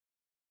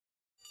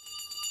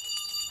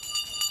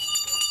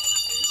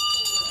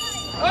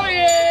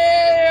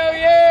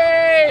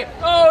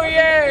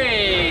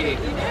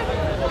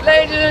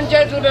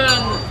gentlemen,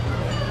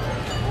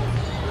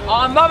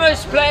 our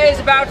mummers play is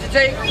about to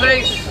take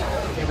place.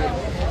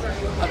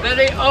 A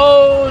very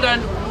old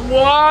and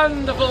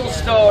wonderful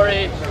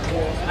story,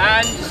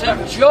 and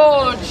St.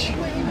 George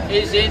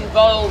is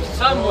involved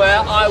somewhere,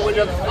 I would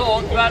have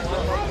thought, but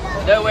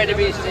nowhere to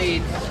be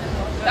seen.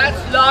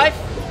 That's life,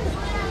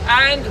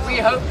 and we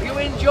hope you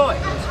enjoy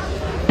it.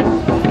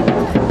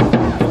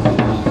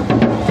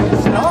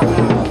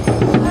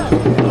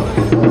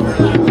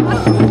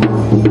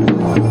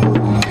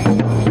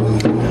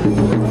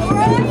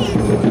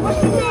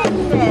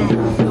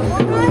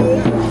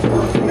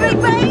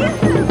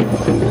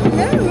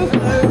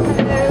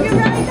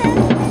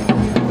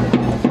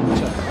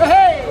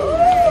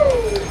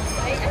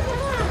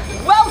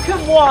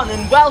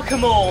 And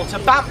welcome all to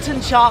Bampton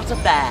Charter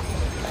Fair.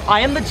 I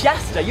am the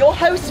jester, your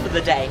host for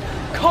the day,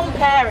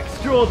 compere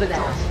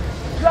extraordinaire.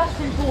 Dressed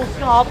in full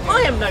garb,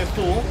 I am no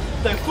fool,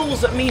 though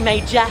fools at me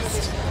may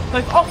jest.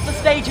 Both off the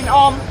stage and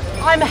on,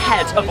 I'm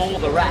ahead of all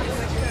the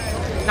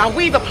rest. Now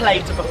we've a play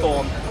to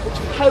perform, which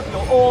we hope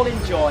you'll all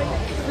enjoy.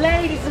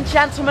 Ladies and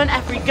gentlemen,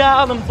 every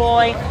girl and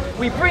boy,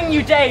 we bring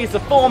you days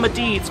of former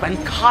deeds when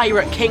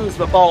pirate kings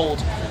were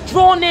bold.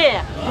 Draw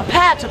near,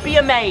 prepare to be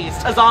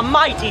amazed as our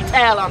mighty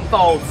tale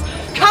unfolds.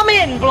 Come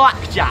in,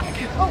 Blackjack!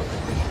 In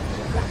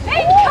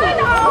can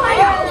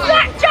I,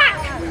 Blackjack!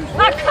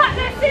 A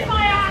cutlass in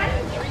my hand!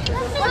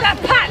 With a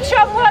patch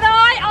on one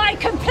eye, I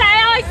can play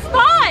I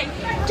spy!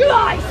 Do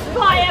I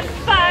spy a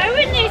foe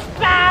in this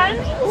band?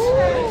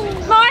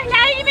 My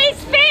name is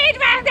feared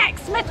round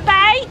Exmouth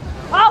Bay!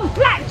 Oh,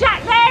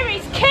 Blackjack there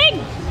is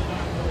king!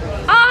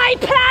 I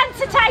plan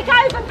to take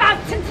over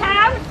Bampton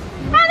town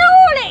and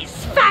all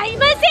its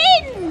famous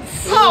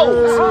inns!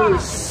 Oh!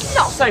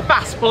 Not so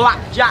fast,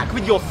 Blackjack,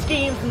 with your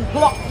schemes and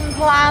plots and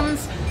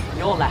plans.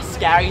 You're less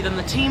scary than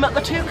the team at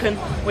the Toucan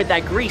with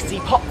their greasy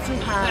pots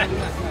and pans.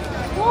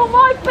 Oh,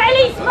 my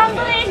belly's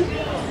rumbling!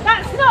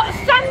 That's not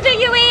thunder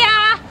you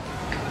hear!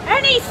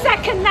 Any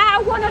second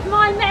now, one of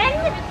my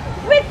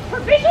men with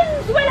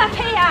provisions will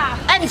appear!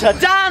 Enter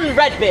Dan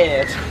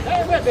Redbeard!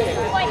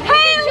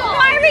 Hail,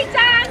 wiry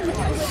Dan!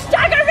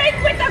 Stagger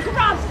in with the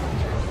grub!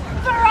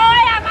 For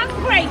I am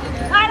hungry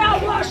and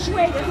I'll wash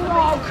with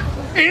grog!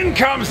 In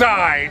comes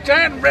I,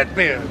 Dan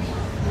Redbeard,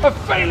 a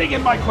failing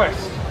in my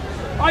quest.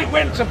 I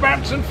went to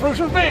Bampton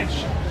Fruit and Veg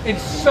in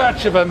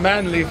search of a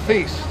manly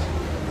feast.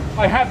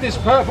 I have this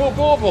purple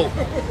bauble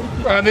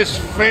and this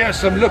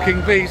fearsome looking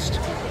beast,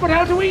 but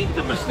how to eat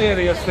the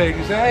mysterious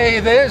things?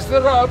 Hey, there's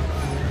the rub.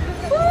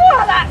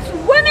 Oh, that's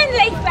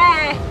womanly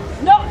fare!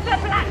 Not the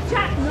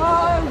Blackjack,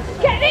 no!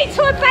 Get thee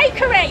to a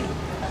bakery!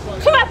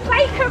 To a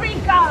bakery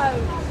go!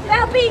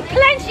 There'll be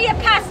plenty of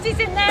pasties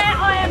in there,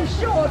 I am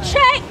sure.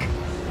 Check!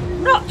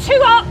 Not too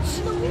hot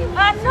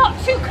and not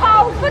too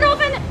cold, but of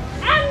an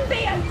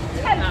ambient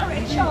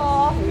temperature.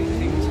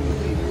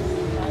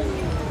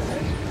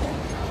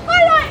 I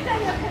like the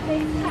look of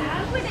this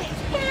town with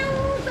its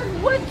hills and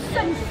woods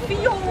and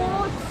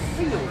fjords.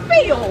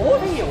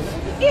 Fjords?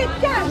 Yeah,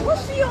 Dan,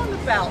 what's he on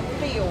about,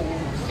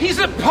 fjords? He's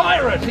a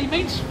pirate, he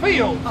means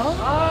field.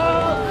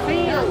 Oh,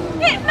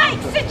 field. It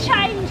makes a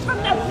change from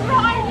the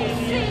briny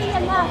sea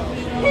and the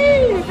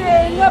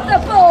heaving of the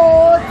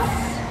boards.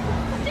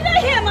 Did I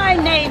hear my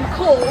name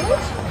called?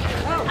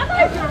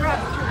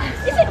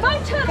 Is it my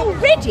turn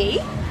already?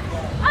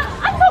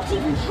 I'm not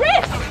even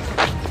dressed.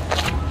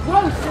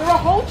 Whoa, Sarah,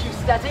 hold you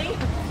steady.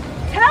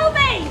 Tell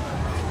me,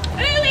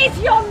 who is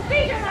yon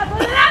vision of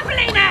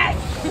loveliness?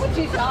 What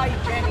is I,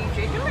 Jenny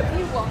Jigger, if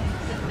you want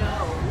to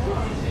know?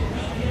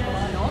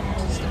 Or not,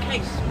 as the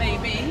case may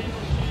be.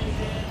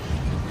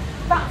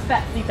 That's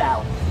Betsy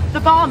Bell, the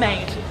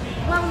barmaid,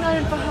 well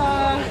known for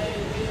her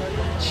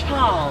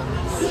charms.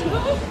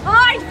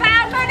 I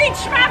found many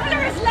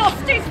traveller has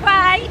lost his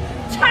way,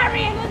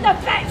 tarrying in the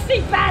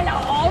Betsy Bell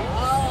arms.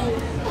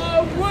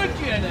 Oh, would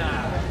you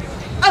now?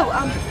 Oh,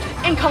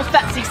 in comes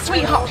Betsy,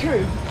 sweetheart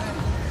true.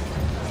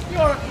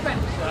 Your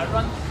offencer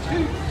runs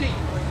too deep.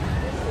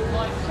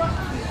 My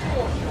trusty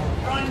sword shall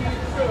grind you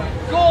through and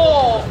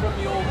gore from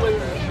your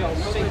wounds shall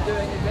see.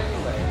 Doing it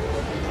anyway.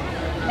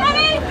 Now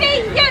who be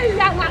you,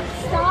 young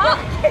upstart?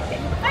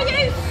 Are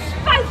you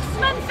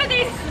spokesman for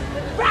this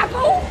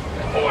rabble?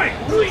 Boy,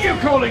 who are you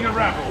calling a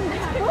rabble?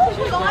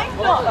 Well, I'm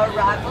not a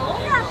rabble.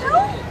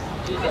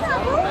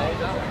 Rabble?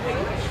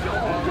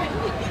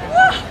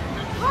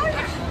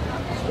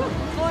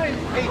 I'm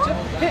Peter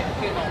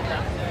Pipkin on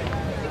that.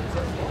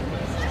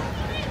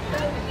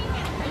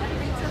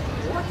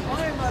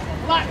 I'm a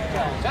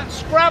blackjack at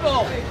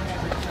Scrabble.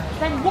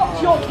 Then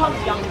watch your tongue,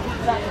 young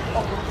people,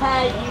 or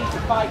prepare you to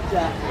fight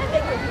death.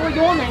 For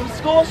your name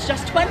scores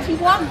just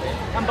 21,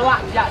 and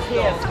Blackjack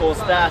here scores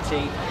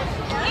 30.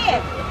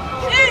 Here,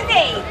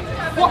 Susie!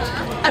 What?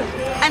 Oh,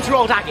 enter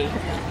old Aggie.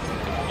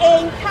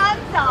 In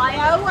comes I,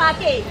 oh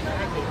Aggie.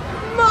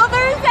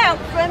 Mother's out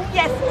from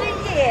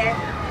yesteryear.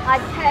 I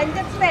tend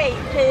to play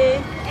to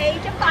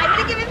age of 5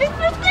 to give him his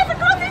first class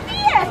across his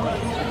ear.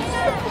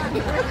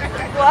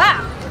 Wow.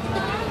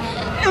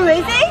 Who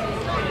is he?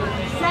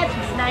 Said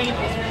his name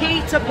is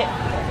Peter Pip.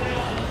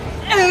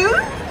 Who?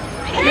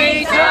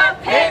 Peter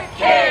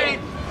Pipkin!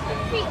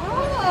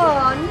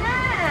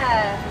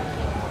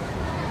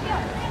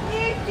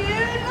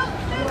 you look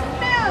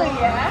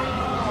familiar?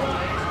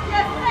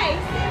 Your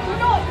face is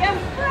not your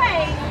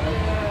friend.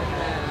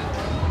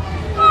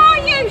 Are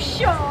you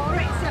sure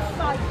it's a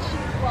fight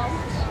you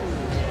want?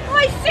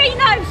 I see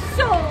no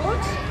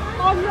sword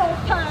on your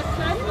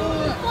person.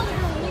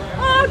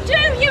 Or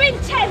do you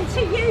intend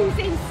to use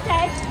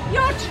instead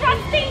your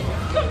trusty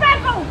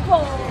gravel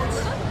board?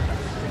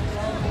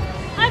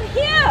 I'm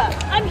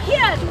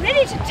here,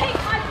 ready to take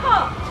my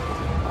part.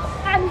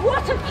 And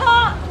what a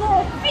part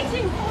more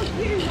fitting for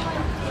you,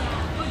 my dear,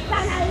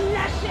 than a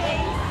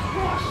lushing,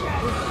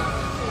 cautious,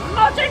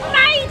 modern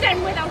maiden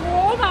with a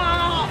warm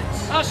heart.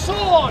 A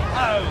sword,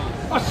 oh!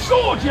 A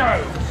sword,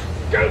 yo!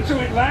 Go to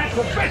it, lad,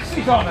 for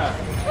Betsy's honour.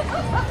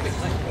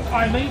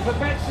 I mean for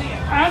Betsy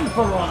and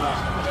for honour.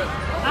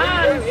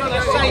 And for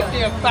the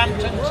safety of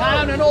Bampton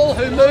town and all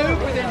who move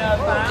within her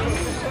bounds.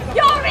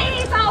 Your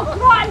ears are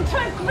grind to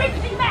a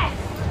grisly mess,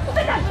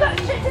 for the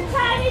butcher to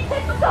turn into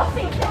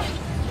sausages.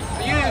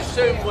 You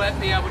soon won't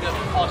be able to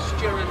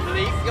posture and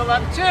leap. You'll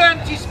have 2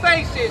 empty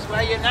spaces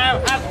where you now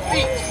have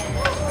feet.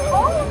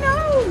 Oh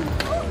no!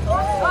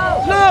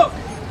 Look!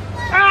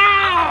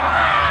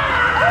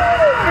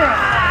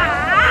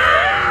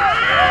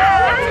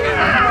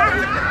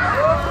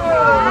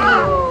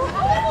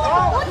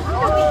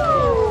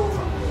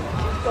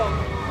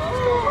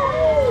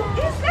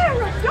 Is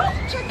there a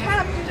doctor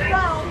coming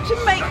round to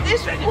make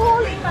this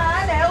poorly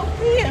man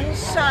healthy and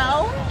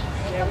sound?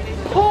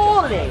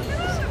 Poorly?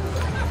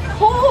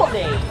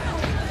 Poorly?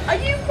 Are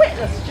you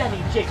witness,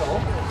 Jenny Jiggle?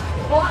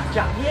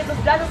 Blackjack here's as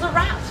dead as a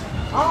rat.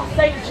 Aunt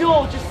St.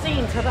 George has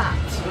seen to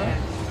that.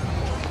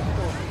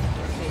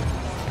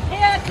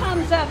 Here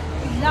comes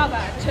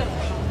another to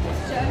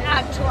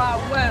add to our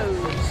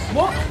woes.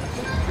 What?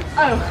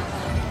 Oh,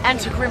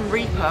 enter Grim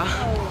Reaper.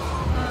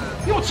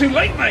 You're too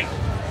late, mate.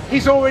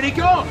 He's already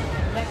gone.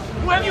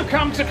 When you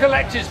come to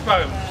collect his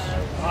bones?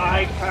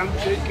 I come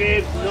to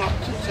give, not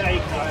to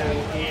take, I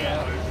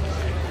hear.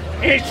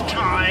 His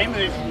time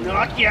has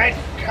not yet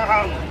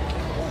come.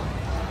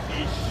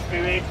 His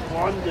spirit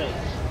wanders.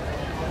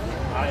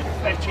 I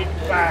fetch it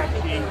back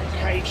in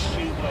case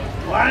you were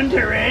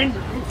wondering.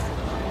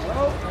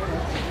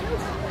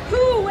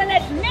 Who will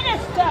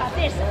administer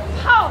this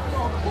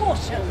powerful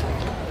portion?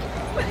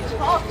 Well, it's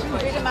far too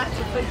big a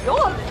matter for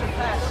your little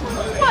person.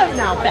 Whoa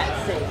now,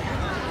 Betsy.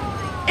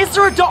 Is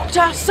there a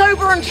doctor,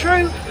 sober and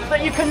true,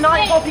 that you can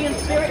night body and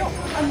spirit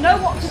and know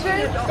what to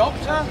do?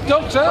 Doctor?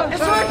 Is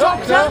there a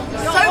doctor?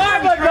 Sober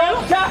and true?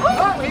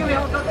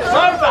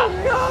 Sober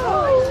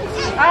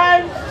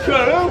and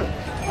true.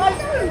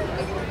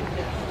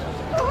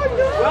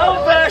 Well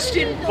versed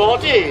in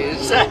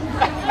bodies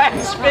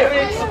and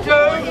spirits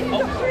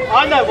too.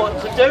 I know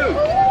what to do.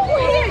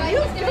 Here,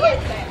 you do it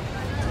then.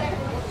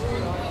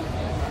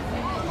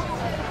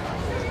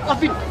 I've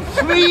been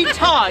 3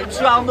 times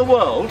around the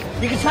world.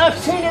 You can say I've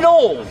seen it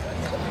all.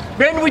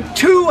 Men with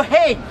 2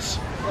 heads,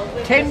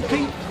 10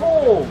 feet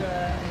tall.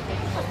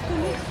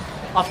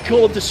 I've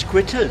cured the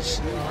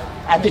squitters,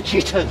 and the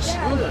jitters,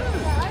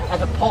 and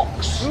the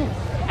pox,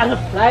 and the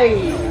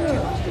plague,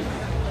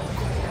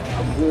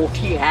 and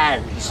warty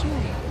hands,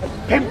 and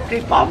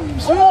pimply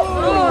bums,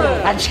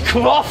 and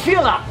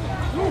scrofula,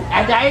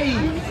 and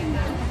AIDS.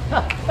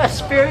 A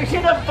spirit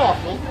in a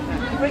bottle.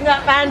 Bring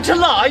that man to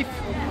life.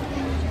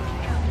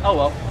 Oh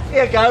well,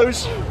 here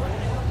goes.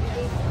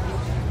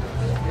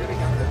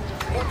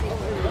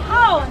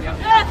 How on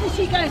earth is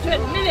he going to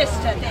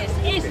administer this?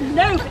 Is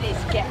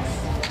nobody's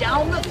guess.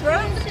 Down the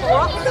throat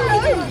or up the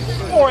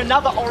nose? Or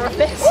another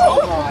orifice?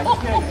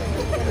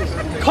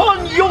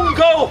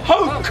 Conjungo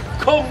hoc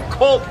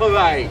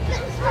concorpore.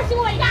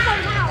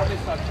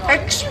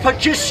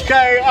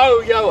 Expagisque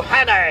o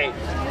Johanne.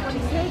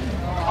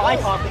 I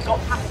hardly got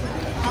past the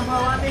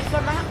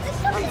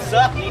and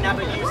certainly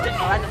never used it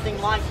for anything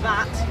like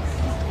that.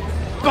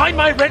 By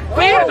my red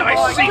beard,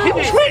 I see him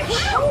twitch!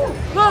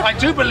 I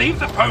do believe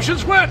the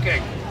potion's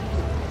working.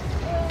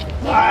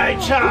 My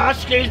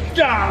task is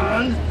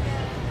done.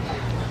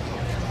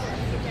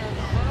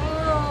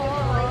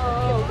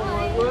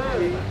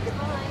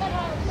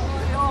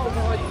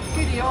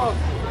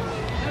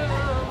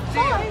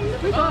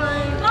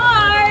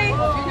 Bye!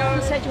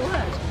 You said your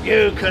word.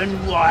 You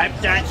can wipe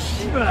that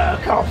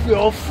smirk off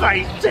your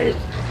faces.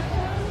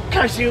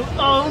 Cause you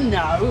all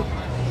know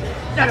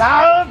that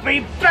I'll be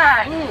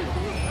back.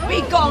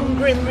 Be gone,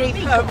 Grim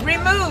Reaper.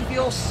 Remove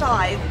your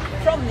scythe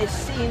from this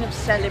scene of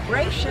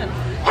celebration.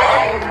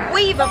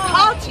 We've a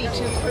party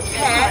to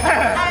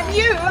prepare, and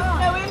you have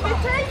no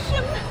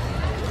invitation.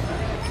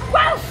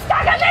 Well,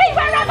 stagger me,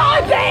 where have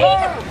I been?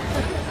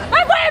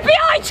 And where be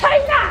I to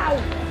now?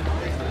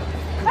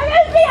 And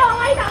who be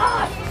I that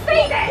asked to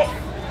see this?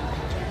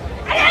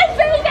 And who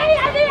be me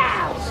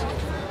anyhow?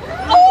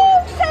 Oh,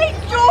 St.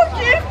 George,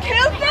 you've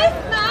killed this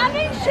man.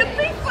 He should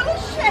be full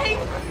of shame.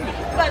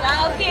 But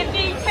I'll give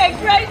thee peg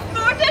roast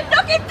for to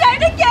knock it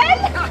down again.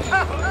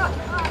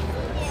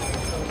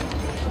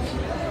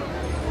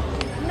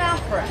 Now,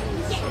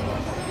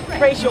 friends,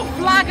 raise your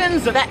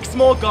flagons of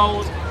Exmoor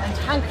gold and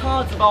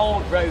tankards of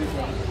old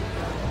Rosie.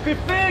 Good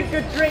food,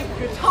 good drink,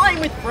 good time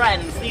with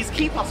friends. These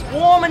keep us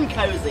warm and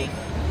cosy.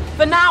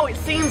 For now, it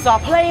seems our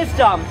play is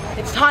done.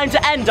 It's time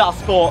to end our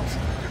sport.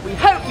 We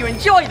hope you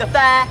enjoy the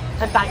fair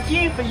and thank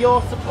you for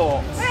your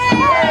support.